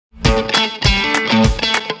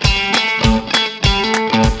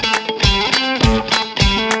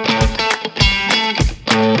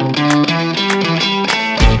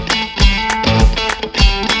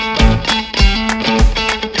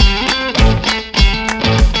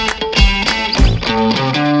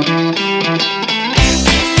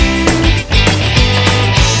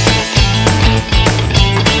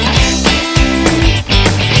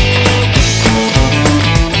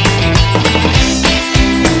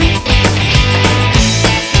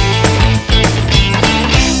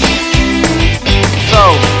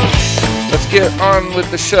get on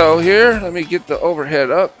with the show here. Let me get the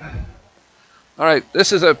overhead up. All right,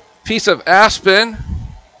 this is a piece of aspen.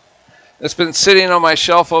 It's been sitting on my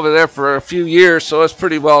shelf over there for a few years, so it's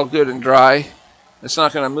pretty well good and dry. It's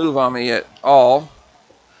not going to move on me at all.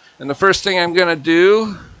 And the first thing I'm going to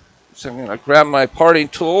do is I'm going to grab my parting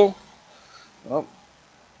tool. Oh,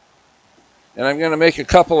 and I'm going to make a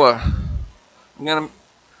couple of, I'm going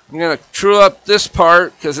to true up this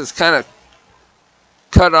part because it's kind of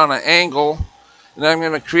cut on an angle. And I'm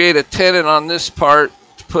going to create a tenon on this part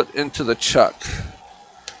to put into the chuck.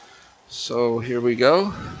 So here we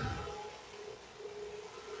go.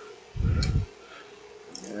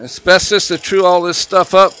 It's best just to true all this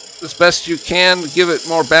stuff up as best you can to give it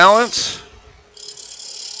more balance.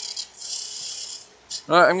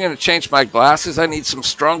 I'm going to change my glasses. I need some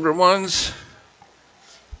stronger ones.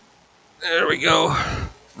 There we go.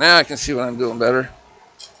 Now I can see what I'm doing better.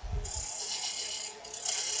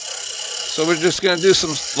 So we're just going to do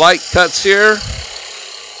some light cuts here.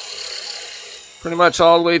 Pretty much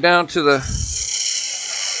all the way down to the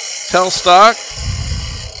tailstock.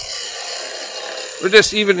 We're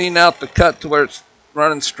just evening out the cut to where it's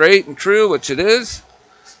running straight and true, which it is.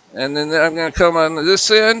 And then I'm going to come on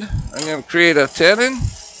this end. I'm going to create a tenon.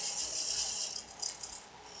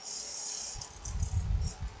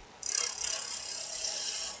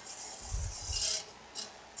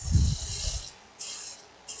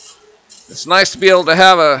 It's nice to be able to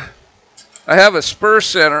have I have a spur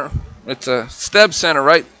center. It's a steb center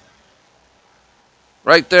right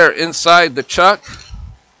there inside the chuck,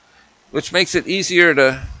 which makes it easier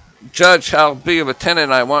to judge how big of a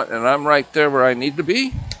tenon I want, and I'm right there where I need to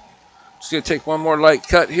be. Just going to take one more light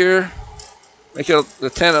cut here, make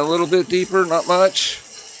the tenon a little bit deeper, not much.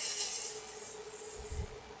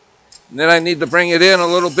 And then I need to bring it in a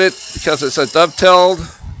little bit because it's a dovetailed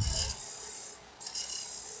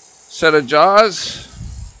set of jaws.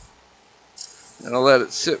 And I'll let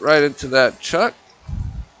it sit right into that chuck.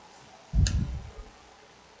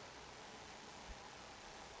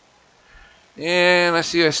 And I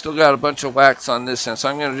see I still got a bunch of wax on this end, so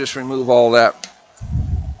I'm going to just remove all that.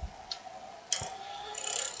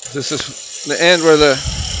 This is the end where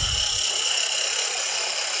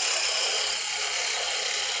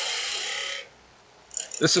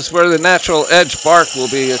this is where the natural edge bark will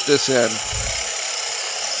be at this end.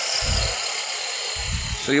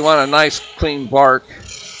 So you want a nice clean bark.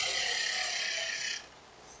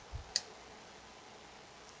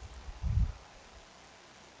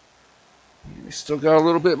 We still got a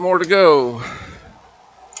little bit more to go.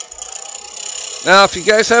 Now, if you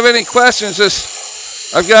guys have any questions,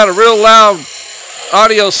 I've got a real loud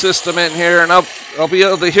audio system in here, and I'll be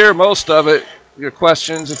able to hear most of it. Your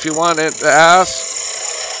questions, if you want it to ask,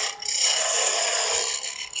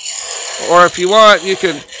 or if you want, you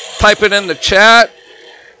can type it in the chat,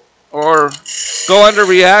 or go under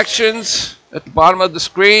reactions at the bottom of the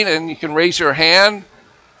screen, and you can raise your hand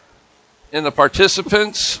in the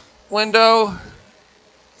participants window,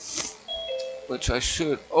 which I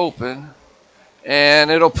should open, and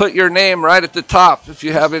it'll put your name right at the top if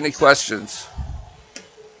you have any questions.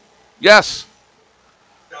 Yes?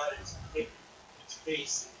 It's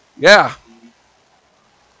face. Yeah.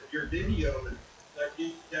 Your video,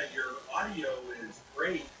 your audio is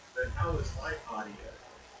great, but how is my audio?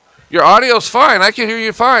 Your audio's fine. I can hear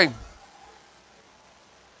you fine.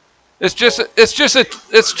 It's just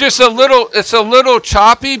a little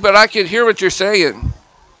choppy, but I can hear what you're saying.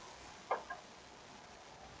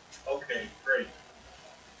 Okay, great.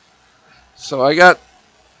 So I got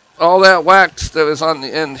all that wax that was on the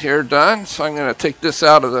end here done. So I'm going to take this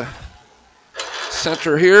out of the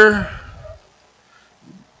center here.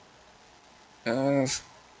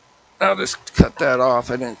 I'll just cut that off.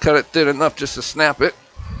 I didn't cut it thin enough just to snap it.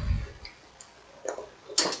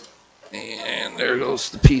 And there goes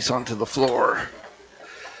the piece onto the floor.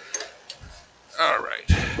 All right,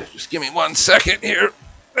 just give me 1 second here.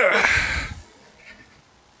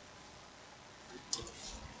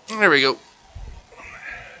 There we go.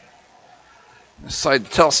 Slide the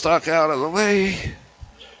tailstock out of the way.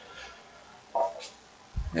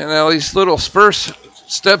 And now these little spur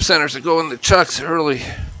step centers that go in the chucks are really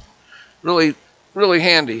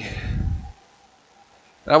handy.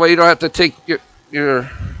 That way you don't have to take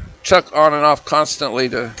your chuck on and off constantly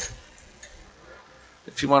if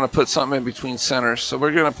you want to put something in between centers. So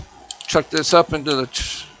we're going to chuck this up into the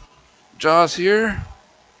jaws here.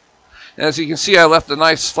 And as you can see, I left a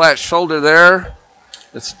nice flat shoulder there.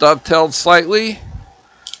 It's dovetailed slightly.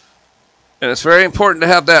 And it's very important to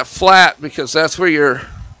have that flat because that's where your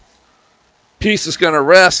piece is going to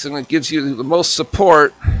rest, and it gives you the most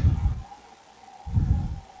support.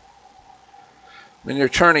 when you're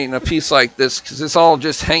turning a piece like this, because it's all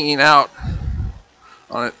just hanging out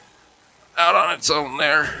on it, out on its own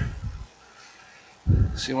there.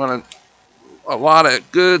 So you want a lot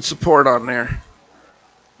of good support on there.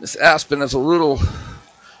 This aspen is a little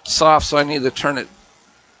soft, so I need to tighten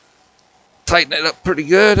it up pretty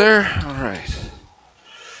good there. All right.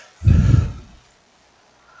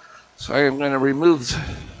 So I am going to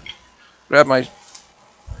grab my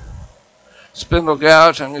spindle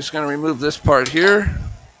gouge. I'm just going to remove this part here.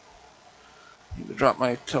 Need to drop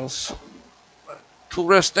my tool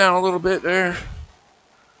rest down a little bit there.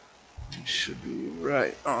 It should be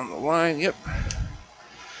right on the line. Yep.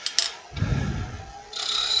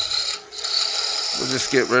 We'll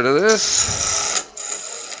just get rid of this.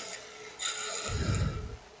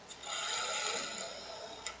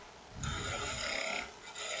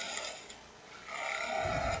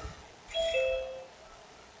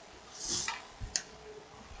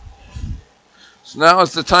 So now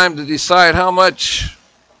is the time to decide how much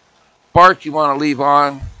bark you want to leave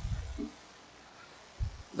on.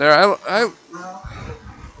 There,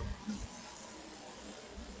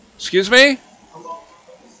 excuse me?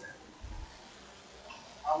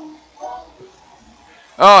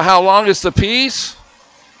 Oh, how long is the piece?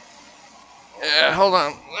 Yeah, hold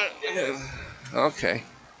on. Okay.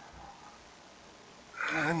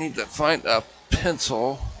 I need to find a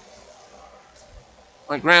pencil.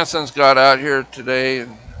 My grandson's got out here today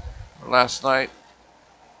and last night.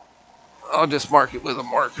 I'll just mark it with a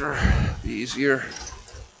marker. Be easier.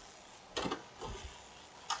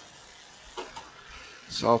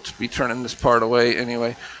 So I'll be turning this part away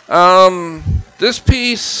anyway. This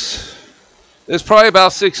piece is probably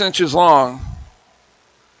about 6 inches long.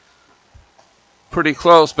 Pretty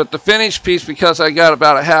close, but the finished piece, because I got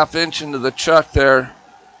about a ½ inch into the chuck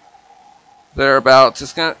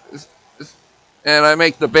thereabouts, and I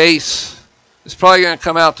make the base, it's probably going to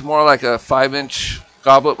come out to more like a 5-inch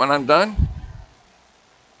goblet when I'm done.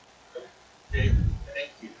 Okay,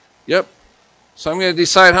 thank you. Yep. So I'm going to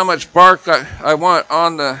decide how much bark I want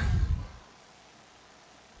on the...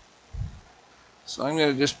 So I'm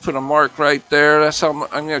going to just put a mark right there. That's how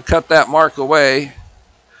I'm going to cut that mark away.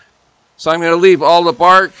 So I'm going to leave all the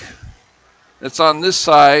bark that's on this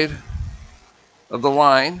side of the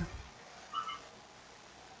line.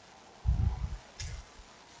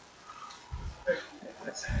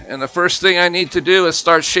 And the first thing I need to do is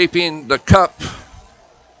start shaping the cup.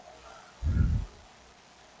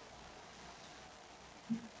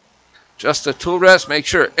 Just a tool rest, make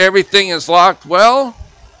sure everything is locked well.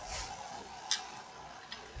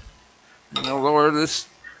 I'm going to lower this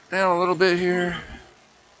down a little bit here.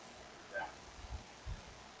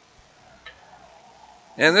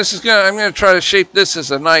 And this is I'm going to try to shape this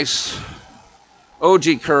as a nice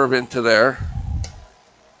OG curve into there.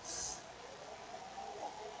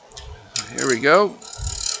 Here we go.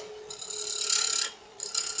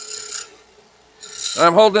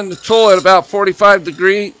 I'm holding the tool at about 45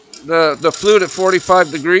 degrees, the flute at 45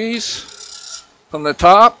 degrees from the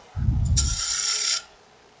top.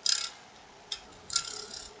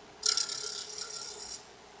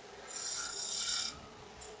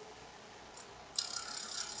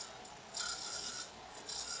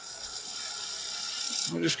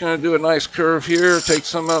 I'm just going to do a nice curve here, take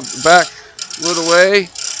some of the back wood away.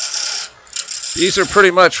 These are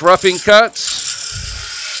pretty much roughing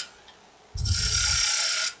cuts.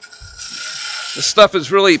 This stuff is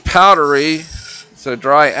really powdery. It's a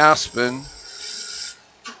dry aspen.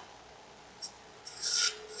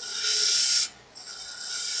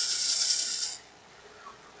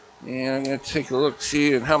 And I'm going to take a look,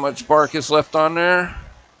 see how much bark is left on there.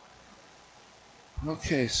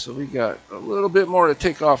 Okay, so we got a little bit more to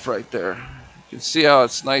take off right there. You can see how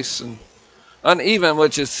it's nice and uneven,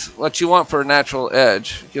 which is what you want for a natural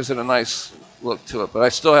edge. It gives it a nice look to it. But I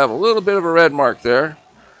still have a little bit of a red mark there.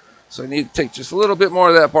 So I need to take just a little bit more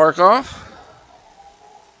of that bark off.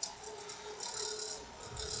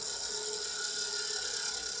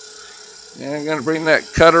 And I'm going to bring that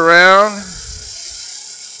cut around.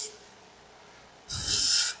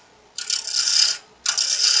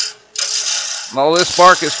 And all this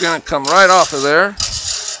bark is going to come right off of there.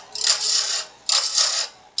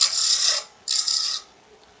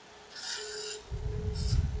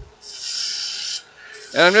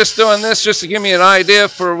 And I'm just doing this just to give me an idea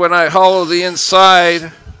for when I hollow the inside.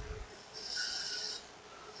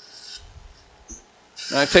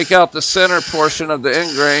 And I take out the center portion of the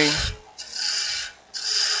end grain.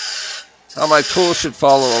 How my tool should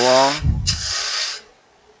follow along.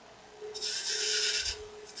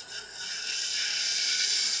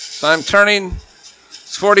 So I'm turning,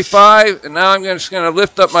 it's 45, and now I'm just going to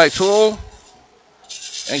lift up my tool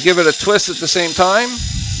and give it a twist at the same time.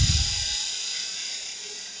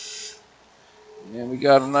 And we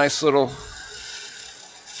got a nice little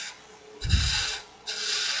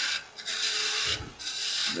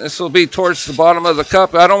this will be towards the bottom of the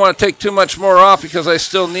cup. I don't want to take too much more off because I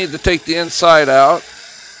still need to take the inside out.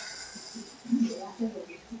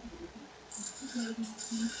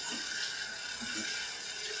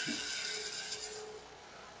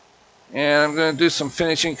 And I'm going to do some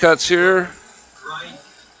finishing cuts here.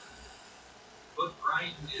 What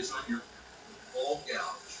grind is on your ball gouge?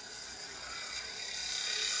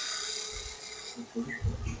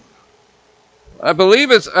 I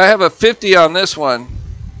believe I have a 50 on this one.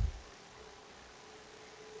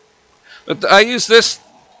 But I use this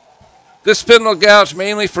spindle gouge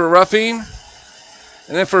mainly for roughing.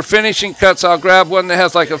 And then for finishing cuts, I'll grab one that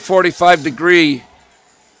has like a 45 degree.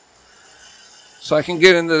 So I can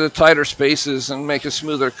get into the tighter spaces and make a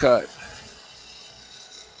smoother cut.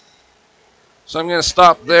 So I'm going to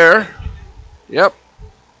stop there. Yep.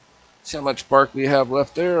 See how much bark we have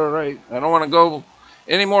left there. All right. I don't want to go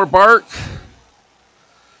any more bark,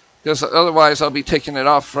 because otherwise I'll be taking it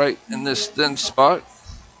off right in this thin spot.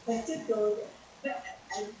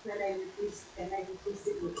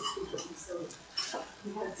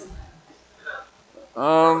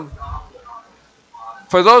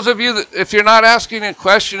 For those of you that, if you're not asking a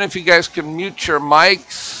question, if you guys can mute your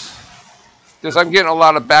mics, because I'm getting a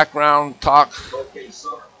lot of background talk.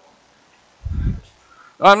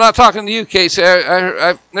 I'm not talking to you, Casey.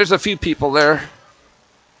 There's a few people there.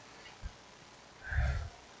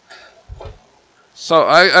 So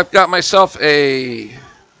I've got myself I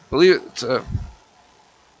believe it's a,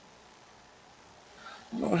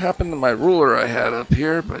 I don't know what happened to my ruler I had up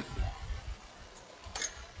here, but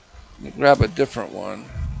let me grab a different one.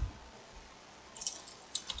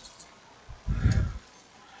 I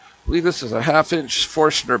believe this is a 1/2 inch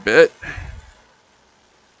Forstner bit.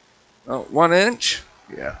 Oh, 1 inch?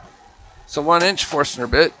 Yeah. It's a 1 inch Forstner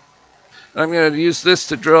bit. And I'm going to use this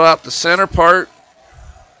to drill out the center part,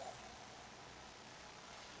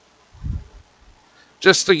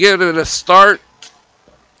 just to give it a start,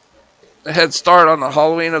 a head start on the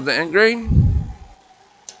hollowing of the end grain.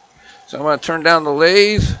 So I'm going to turn down the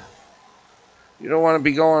lathe. You don't want to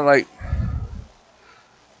be going like,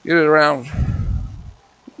 get it around.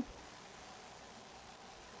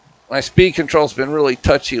 My speed control's been really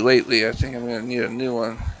touchy lately. I think I'm going to need a new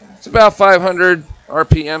one. It's about 500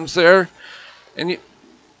 RPMs there. And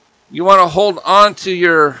you want to hold on to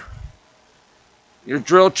your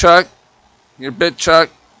drill chuck, your bit chuck,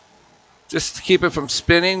 just to keep it from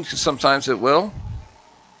spinning, because sometimes it will.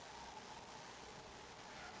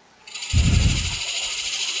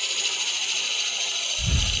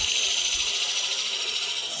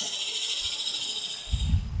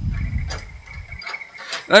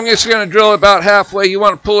 And I'm just going to drill about halfway. You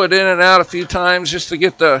want to pull it in and out a few times just to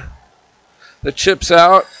get the chips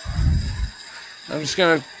out. I'm just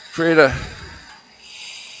going to create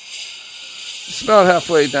it's about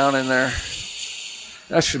halfway down in there.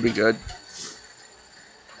 That should be good.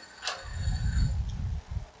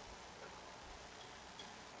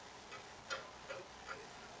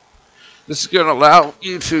 This is going to allow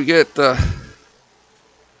you to get your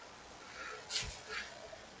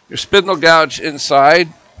spindle gouge inside.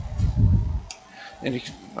 And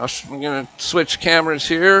I'm going to switch cameras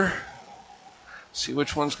here. See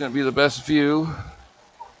which one's going to be the best view.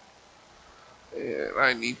 And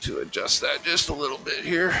I need to adjust that just a little bit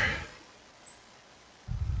here.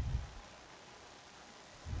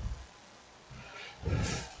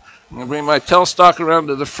 I'm going to bring my tailstock around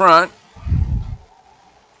to the front.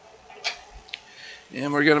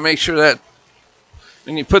 And we're going to make sure that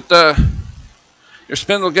when you put your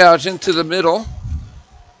spindle gouge into the middle,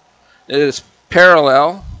 it is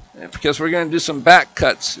parallel, because we're going to do some back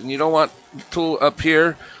cuts, and you don't want the tool up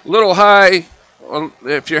here. A little high,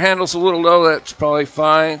 if your handle's a little low, that's probably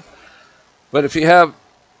fine. But if you have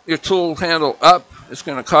your tool handle up, it's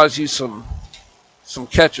going to cause you some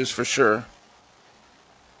catches for sure.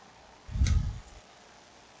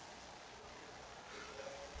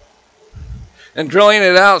 And drilling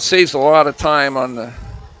it out saves a lot of time on the...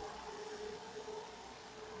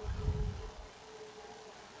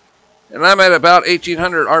 And I'm at about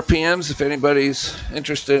 1,800 RPMs if anybody's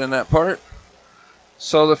interested in that part.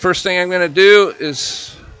 So the first thing I'm going to do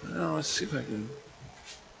is... let's see if I can...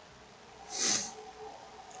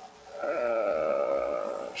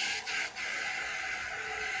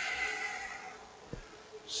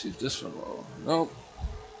 see if this one will... Nope.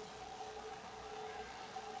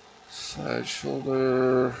 Side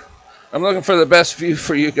shoulder. I'm looking for the best view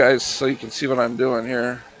for you guys so you can see what I'm doing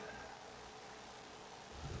here.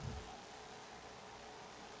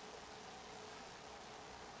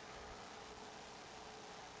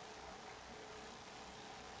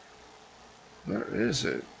 Where is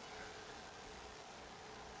it?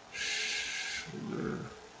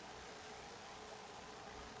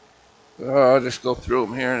 Oh, I'll just go through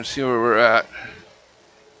them here and see where we're at.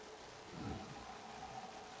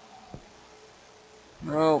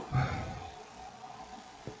 Nope.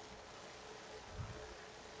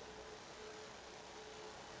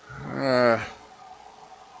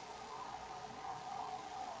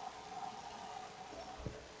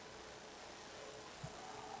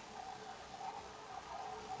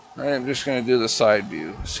 I'm just going to do the side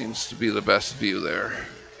view. Seems to be the best view there.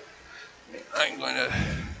 I'm going to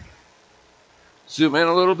zoom in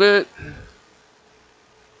a little bit.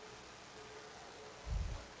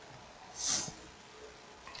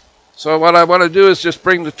 So what I want to do is just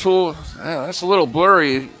bring the tool. That's a little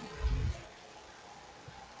blurry.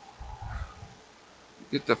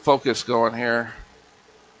 Get the focus going here.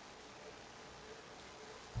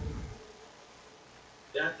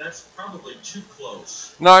 That's probably too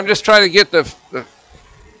close. No, I'm just trying to get the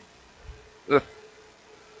the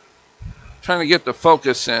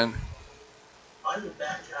focus in. I would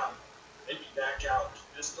back out. Maybe back out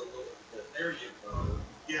just a little bit. There you go.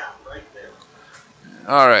 Yeah, right there.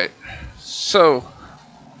 All right. So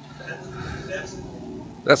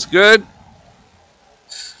That's good.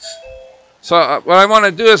 So what I want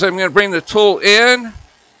to do is I'm going to bring the tool in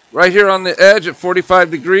right here on the edge at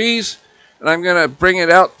 45 degrees, and I'm going to bring it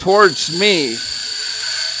out towards me.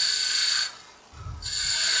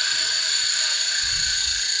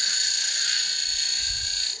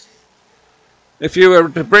 If you were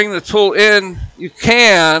to bring the tool in, you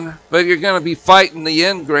can, but you're going to be fighting the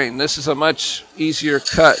end grain. This is a much easier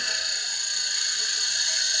cut.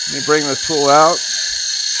 Let me bring the tool out.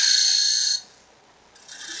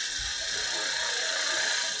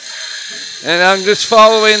 And I'm just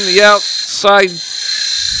following the outside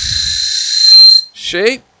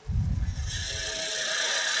shape.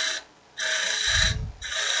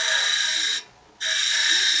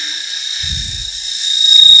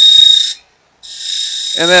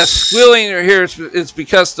 And that squealing you hear is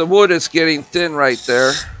because the wood is getting thin right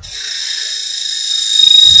there.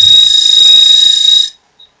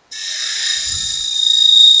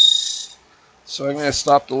 So I'm going to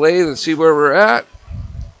stop the lathe and see where we're at.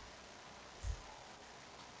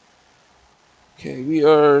 Okay, we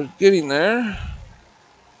are getting there. A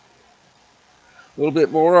little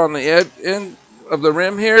bit more on the end of the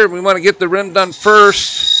rim here. We want to get the rim done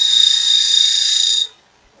first.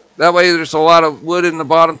 That way there's a lot of wood in the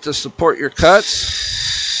bottom to support your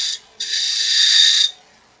cuts.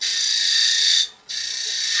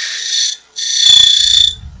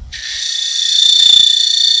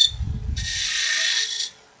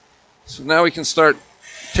 So now we can start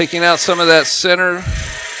taking out some of that center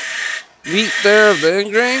meat there of the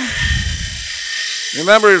end grain.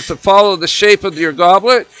 Remember to follow the shape of your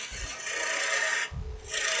goblet.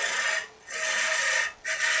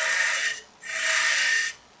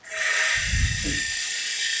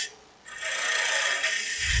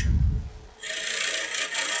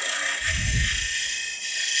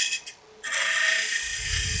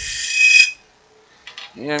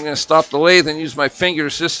 And I'm going to stop the lathe and use my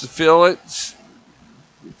fingers just to feel it.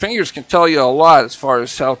 Your fingers can tell you a lot as far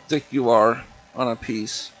as how thick you are on a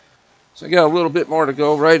piece. So I got a little bit more to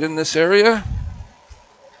go right in this area.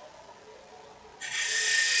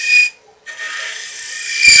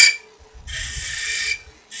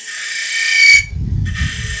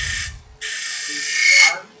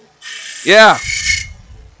 Yeah.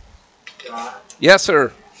 John, Yes,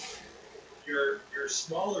 sir. your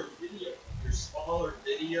smaller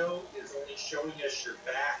video is only showing us your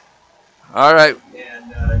back All right.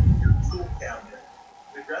 and your tool cabinet.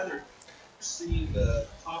 We'd rather see the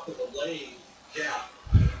top of the lathe. Yeah.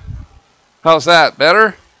 How's that?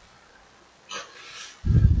 Better?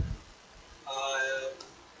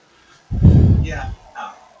 Yeah.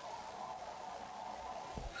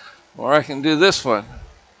 Or I can do this one.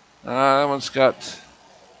 That one's got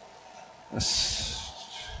this.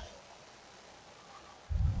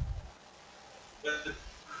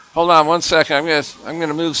 Hold on one second. I'm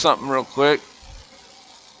gonna move something real quick.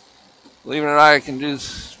 Believe it or not, I can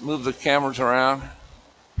move the cameras around.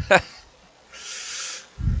 Yeah,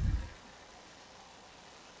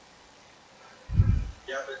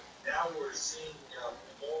 but now we're seeing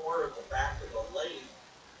more of the back of the lathe.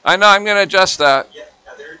 I know. I'm gonna adjust that. Yeah,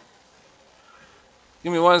 there.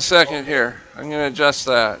 Give me 1 second here. I'm gonna adjust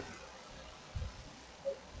that.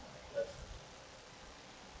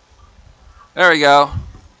 There we go.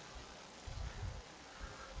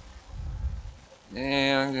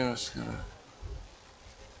 And I'm just gonna.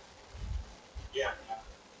 Yeah,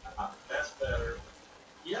 that's better.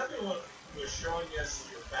 The other one, was showing us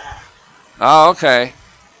your back. Oh, okay.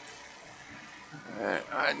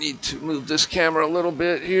 I need to move this camera a little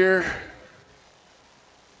bit here.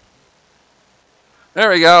 There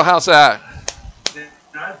we go. How's that? Then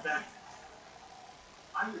I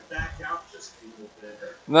would back out just a little bit.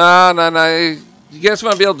 No, no, no. You guys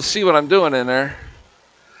want to be able to see what I'm doing in there.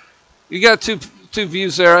 You got two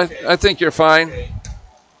views there. Okay. I think you're fine. Okay.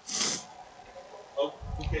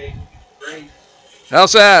 Okay. Great.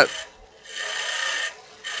 How's that?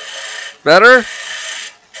 Better?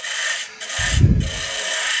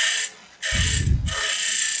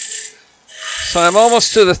 So I'm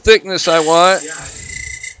almost to the thickness I want. Yeah.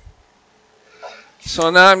 So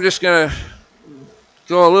now I'm just going to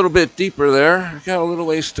go a little bit deeper there. I got a little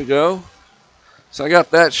ways to go. So I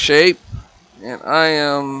got that shape, and I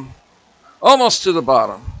am almost to the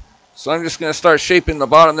bottom. So I'm just going to start shaping the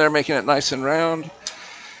bottom there, making it nice and round,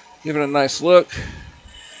 give it a nice look.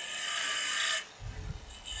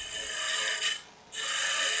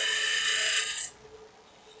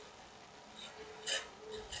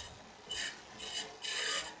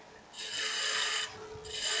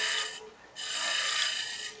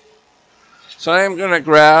 So I am going to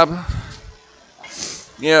grab,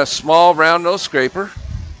 a small round nose scraper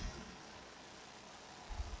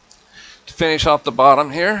to finish off the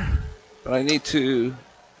bottom here. But I need to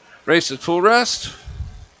raise the tool rest,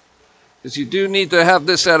 because you do need to have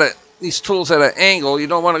this these tools at an angle. You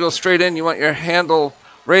don't want to go straight in. You want your handle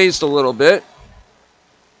raised a little bit.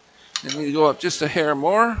 And you go up just a hair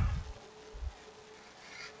more.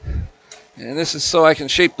 And this is so I can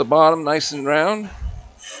shape the bottom nice and round.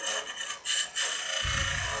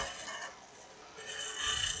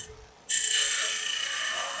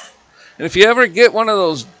 And if you ever get one of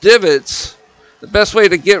those divots, the best way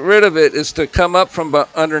to get rid of it is to come up from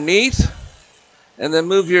underneath and then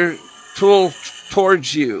move your tool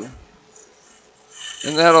towards you.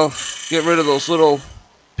 And that'll get rid of those little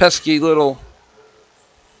pesky little,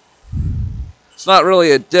 it's not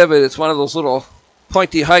really a divot, it's one of those little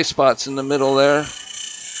pointy high spots in the middle there.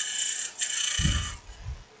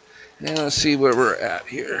 And let's see where we're at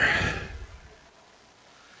here.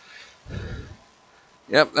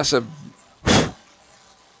 Yep, that's a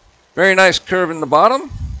very nice curve in the bottom.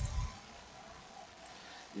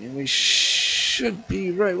 And we should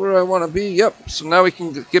be right where I want to be. Yep, so now we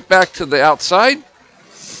can get back to the outside.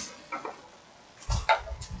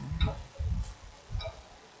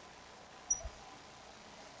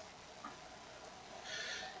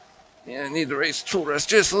 Yeah, I need to raise the tool rest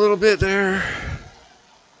just a little bit there.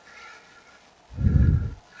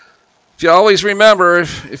 If you always remember,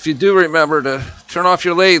 if you do remember, to turn off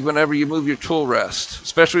your lathe whenever you move your tool rest,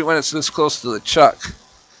 especially when it's this close to the chuck.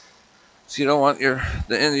 So you don't want the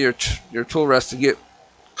end of your tool rest to get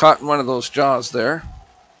caught in one of those jaws there.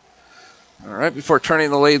 All right, before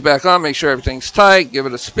turning the lathe back on, make sure everything's tight. Give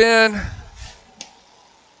it a spin.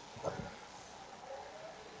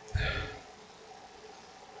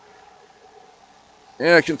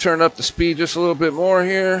 And I can turn up the speed just a little bit more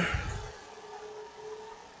here.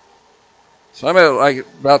 So I'm at like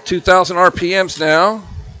about 2,000 RPMs now.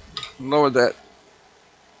 Lower that.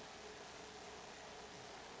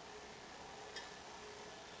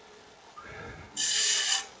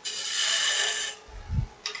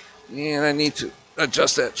 And I need to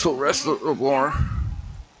adjust that tool rest a little more.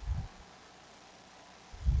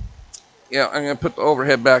 Yeah, I'm going to put the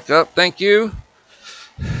overhead back up. Thank you.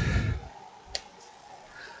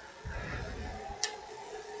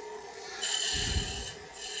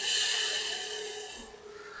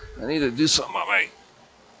 I need to do something on my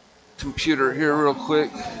computer here real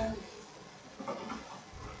quick.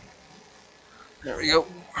 There we go.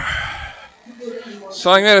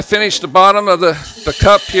 So I'm going to finish the bottom of the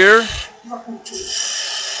cup here.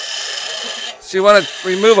 So you want to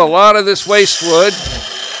remove a lot of this waste wood.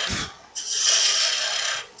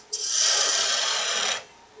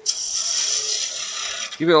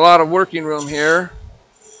 Give you a lot of working room here.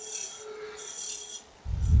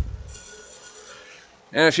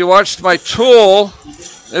 And if you watched my tool,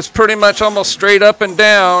 it's pretty much almost straight up and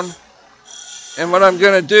down. And what I'm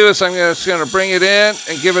going to do is I'm just going to bring it in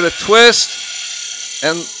and give it a twist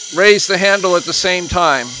and raise the handle at the same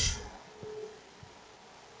time.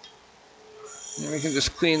 And we can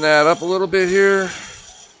just clean that up a little bit here.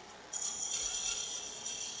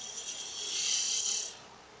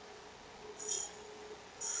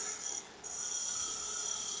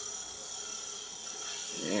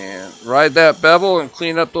 And ride that bevel and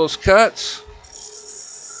clean up those cuts.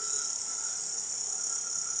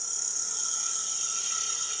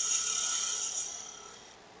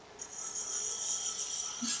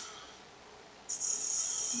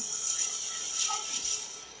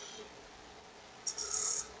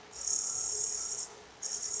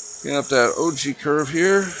 Get up that OG curve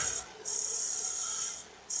here.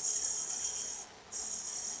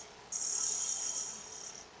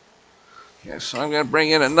 Okay, so I'm going to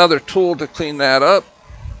bring in another tool to clean that up.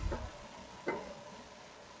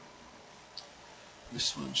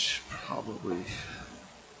 This one should probably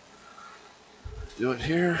do it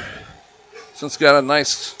here. Since it's got a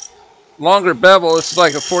nice longer bevel, this is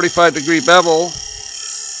like a 45-degree bevel,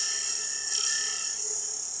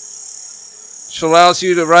 which allows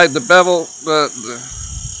you to ride the bevel,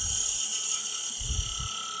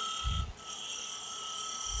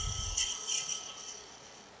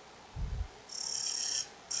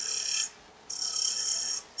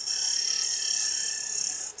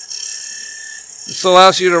 this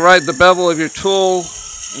allows you to ride the bevel of your tool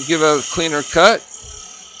and give a cleaner cut.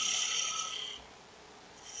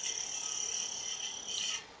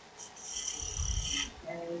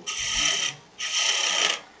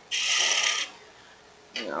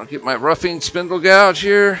 I'll get my roughing spindle gouge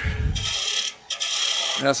here.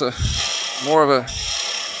 It has a more of a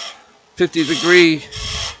 50-degree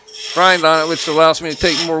grind on it, which allows me to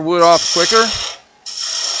take more wood off quicker.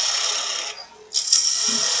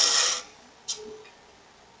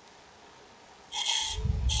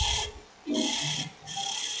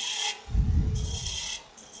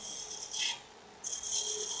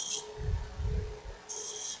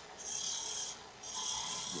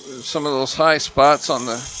 There's some of those high spots on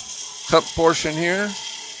the cup portion here.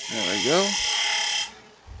 There we go.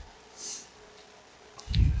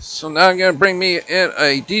 So now I'm going to bring me in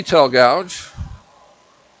a detail gouge.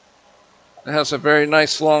 It has a very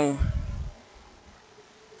nice long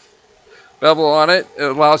bevel on it. It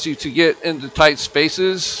allows you to get into tight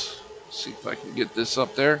spaces. Let's see if I can get this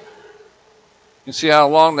up there. You can see how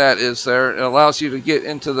long that is there. It allows you to get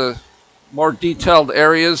into the more detailed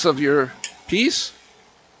areas of your piece,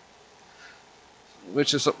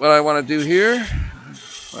 which is what I want to do here.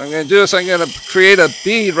 What I'm going to do is I'm going to create a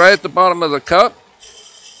bead right at the bottom of the cup.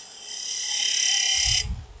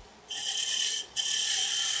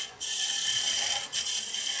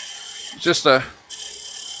 Just a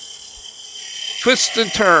twist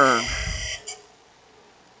and turn.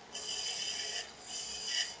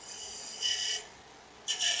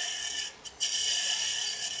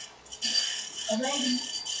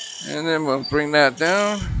 And then we'll bring that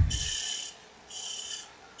down.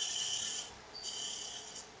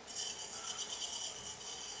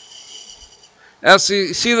 As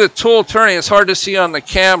you see the tool turning, it's hard to see on the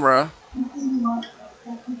camera. I'm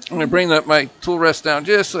going to bring my tool rest down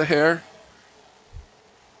just a hair.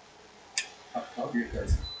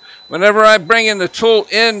 Whenever I bring in the tool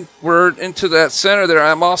inward into that center there,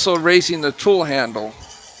 I'm also raising the tool handle.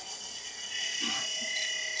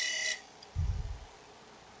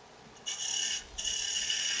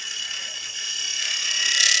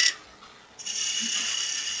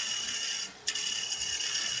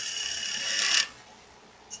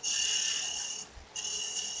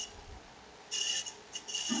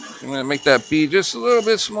 I'm going to make that bead just a little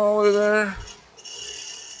bit smaller there.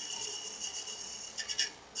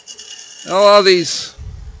 And a lot of these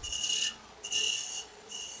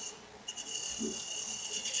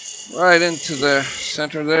right into the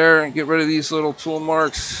center there and get rid of these little tool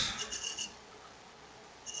marks.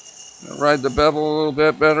 Ride the bevel a little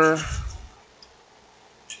bit better.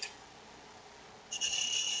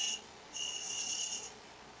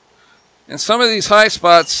 And some of these high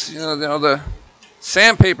spots, you know the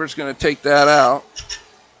sandpaper is going to take that out.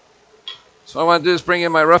 So what I want to do is bring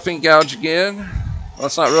in my roughing gouge again. Well,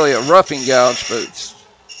 it's not really a roughing gouge, but it's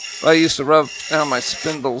what I used to rub down my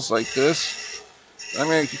spindles like this. I'm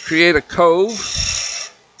going to create a cove.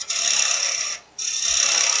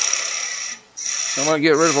 So I'm going to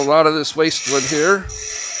get rid of a lot of this waste wood here.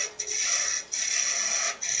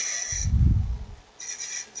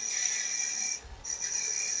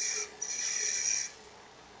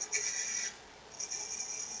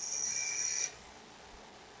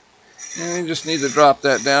 And you just need to drop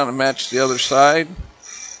that down and match the other side.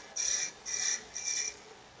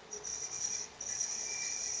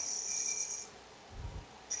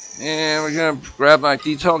 And we're going to grab my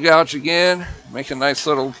detail gouge again, make a nice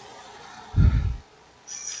little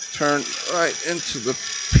turn right into the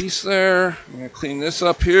piece there. I'm going to clean this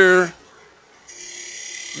up here.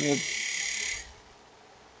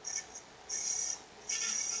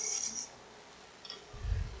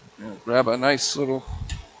 Grab a nice little,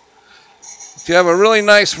 if you have a really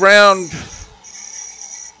nice round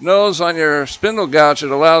nose on your spindle gouge,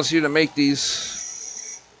 it allows you to make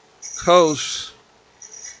these coves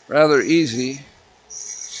rather easy.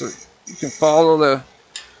 So you can follow the,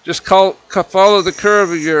 follow the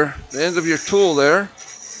curve of the end of your tool there.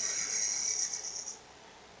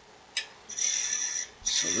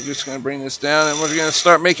 just going to bring this down, and we're going to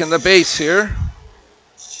start making the base here.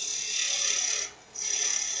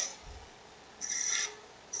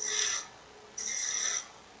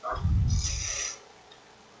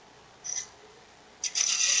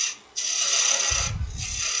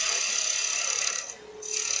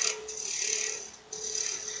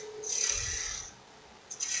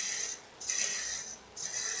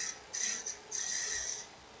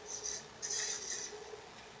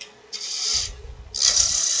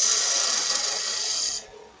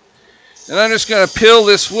 And I'm just going to peel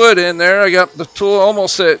this wood in there. I got the tool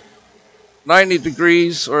almost at 90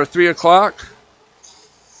 degrees or 3 o'clock.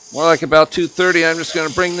 More like about 2:30. I'm just going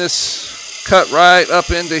to bring this cut right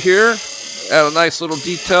up into here. Add a nice little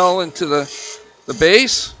detail into the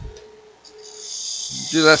base.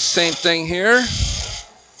 Do that same thing here.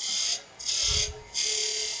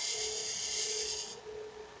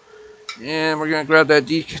 And we're going to grab that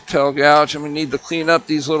detail gouge, and we need to clean up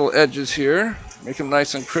these little edges here. Make them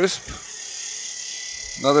nice and crisp.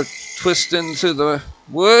 Another twist into the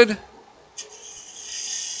wood.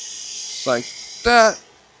 Just like that.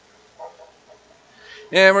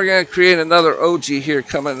 And we're going to create another OG here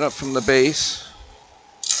coming up from the base.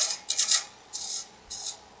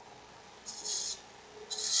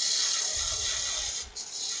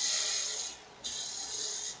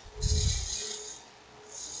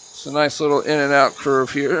 It's a nice little in and out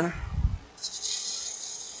curve here.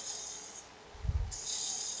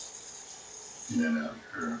 In and out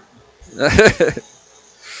curve.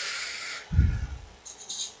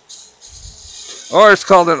 Or it's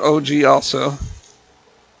called an OG also.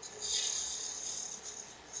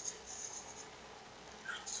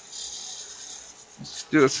 Let's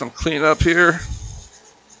do some cleanup here.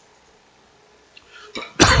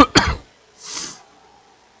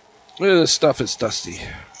 Look at this stuff, it's dusty.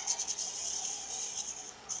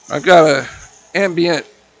 I've got an ambient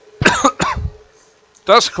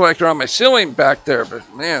dust collector on my ceiling back there,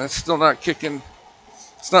 but man, it's still not kicking.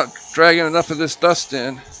 It's not dragging enough of this dust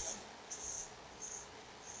in.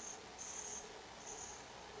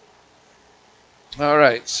 All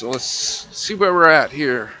right, so let's see where we're at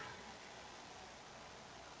here.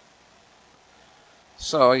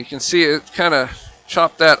 So you can see it kind of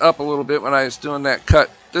chopped that up a little bit when I was doing that cut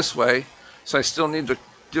this way. So I still need to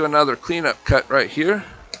do another cleanup cut right here,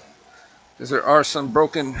 because there are some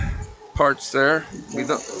broken parts there. We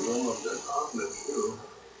don't.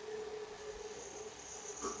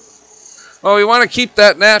 Well, we want to keep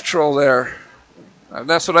that natural there.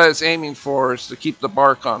 That's what I was aiming for, is to keep the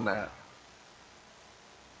bark on that.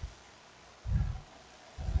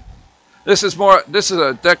 This is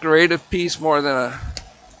a decorative piece more than a.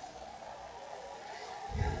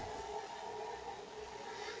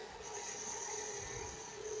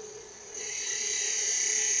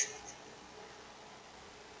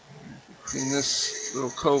 Clean this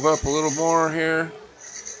little cove up a little more here.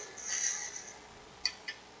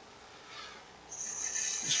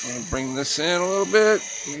 Just want to bring this in a little bit,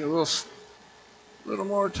 make it a little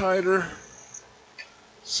more tighter.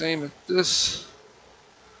 Same with this.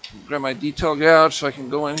 Grab my detail gouge so I can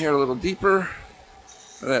go in here a little deeper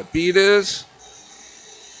where that bead is.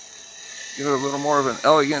 Give it a little more of an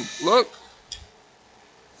elegant look.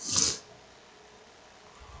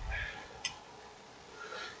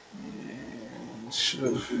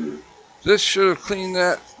 This should have cleaned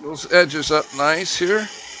those edges up nice here.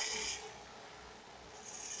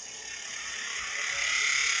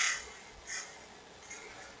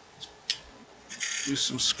 Do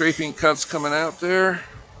some scraping cuts coming out there.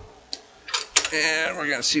 And we're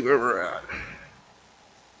going to see where we're at.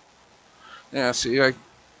 Yeah, see,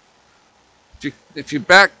 if you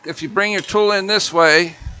bring your tool in this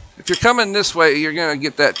way, if you're coming this way, you're going to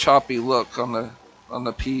get that choppy look on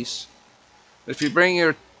the piece. If you bring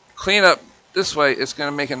your cleanup this way, it's going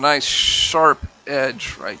to make a nice sharp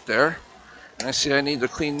edge right there. And I see I need to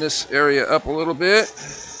clean this area up a little bit.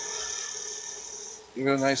 Give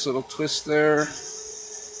it a nice little twist there.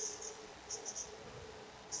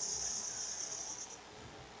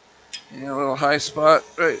 And a little high spot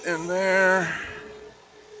right in there.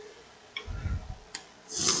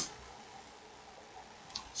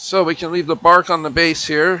 So we can leave the bark on the base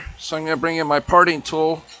here. So I'm going to bring in my parting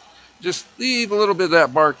tool. Just leave a little bit of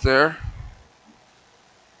that bark there.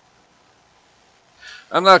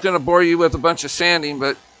 I'm not going to bore you with a bunch of sanding,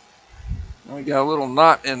 but we got a little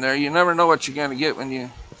knot in there. You never know what you're going to get when you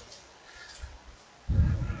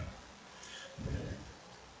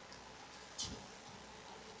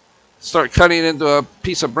start cutting into a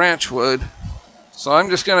piece of branch wood. So I'm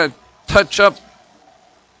just going to touch up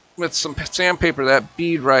with some sandpaper that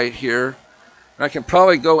bead right here. I can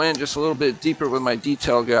probably go in just a little bit deeper with my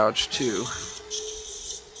detail gouge too.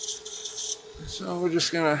 So we're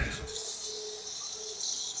just gonna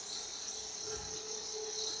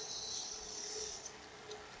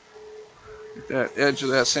get that edge of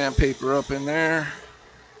that sandpaper up in there.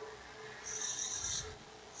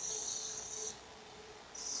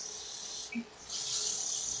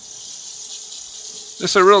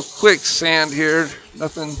 Just a real quick sand here,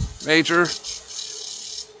 nothing major.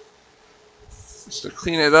 Just to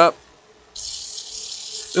clean it up.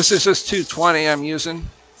 This is just 220 I'm using.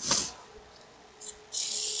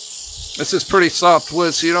 This is pretty soft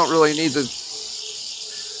wood, so you don't really need to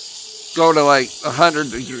go to like 100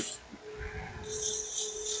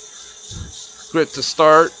 grit to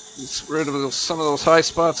start. Get rid of some of those high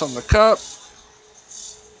spots on the cup.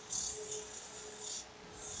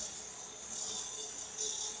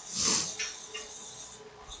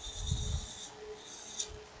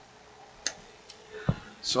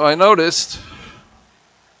 So I noticed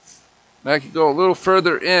I could go a little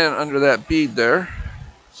further in under that bead there.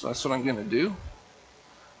 So that's what I'm going to do.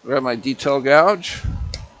 Grab my detail gouge.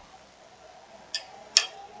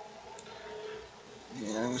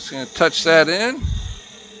 And I'm just going to touch that in.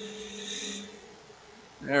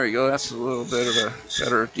 There we go. That's a little bit of a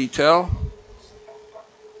better detail.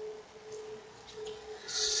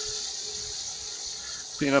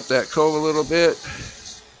 Clean up that cove a little bit.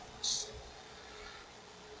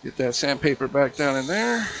 Get that sandpaper back down in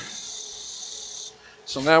there.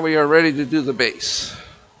 So now we are ready to do the base.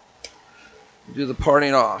 Do the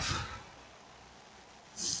parting off.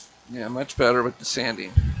 Yeah, much better with the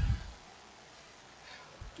sanding.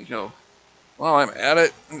 You know, while I'm at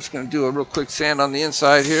it, I'm just going to do a real quick sand on the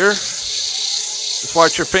inside here. Just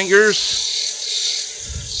watch your fingers.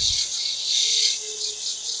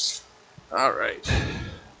 All right.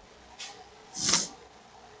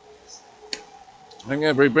 I'm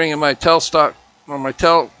going to be bringing my tailstock or my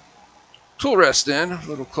tool rest in a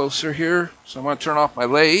little closer here. So I'm going to turn off my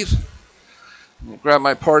lathe. Grab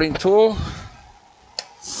my parting tool.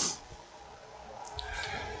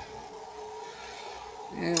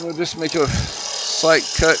 And we'll just make a slight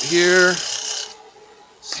cut here.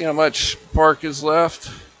 See how much bark is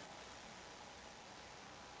left.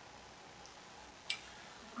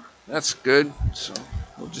 That's good. So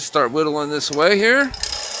we'll just start whittling this away here.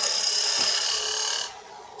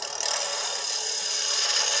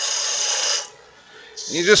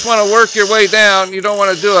 You just want to work your way down. You don't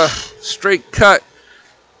want to do a straight cut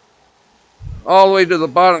all the way to the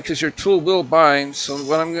bottom because your tool will bind. So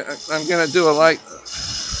what I'm going to do a light.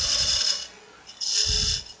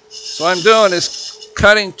 So what I'm doing is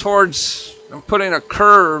cutting towards. I'm putting a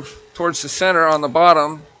curve towards the center on the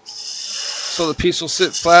bottom, so the piece will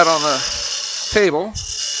sit flat on the table.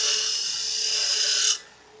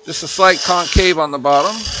 Just a slight concave on the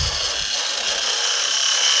bottom.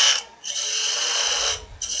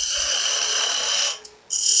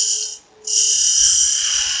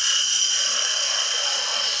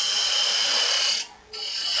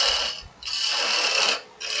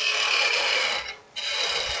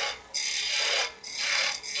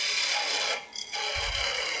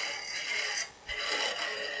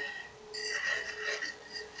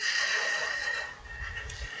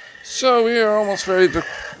 So we are almost ready to,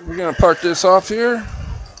 we're going to part this off here.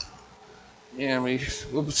 And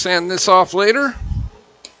we'll sand this off later.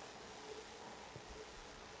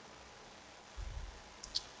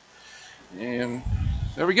 And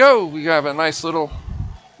there we go. We have a nice little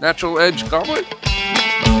natural edge goblet.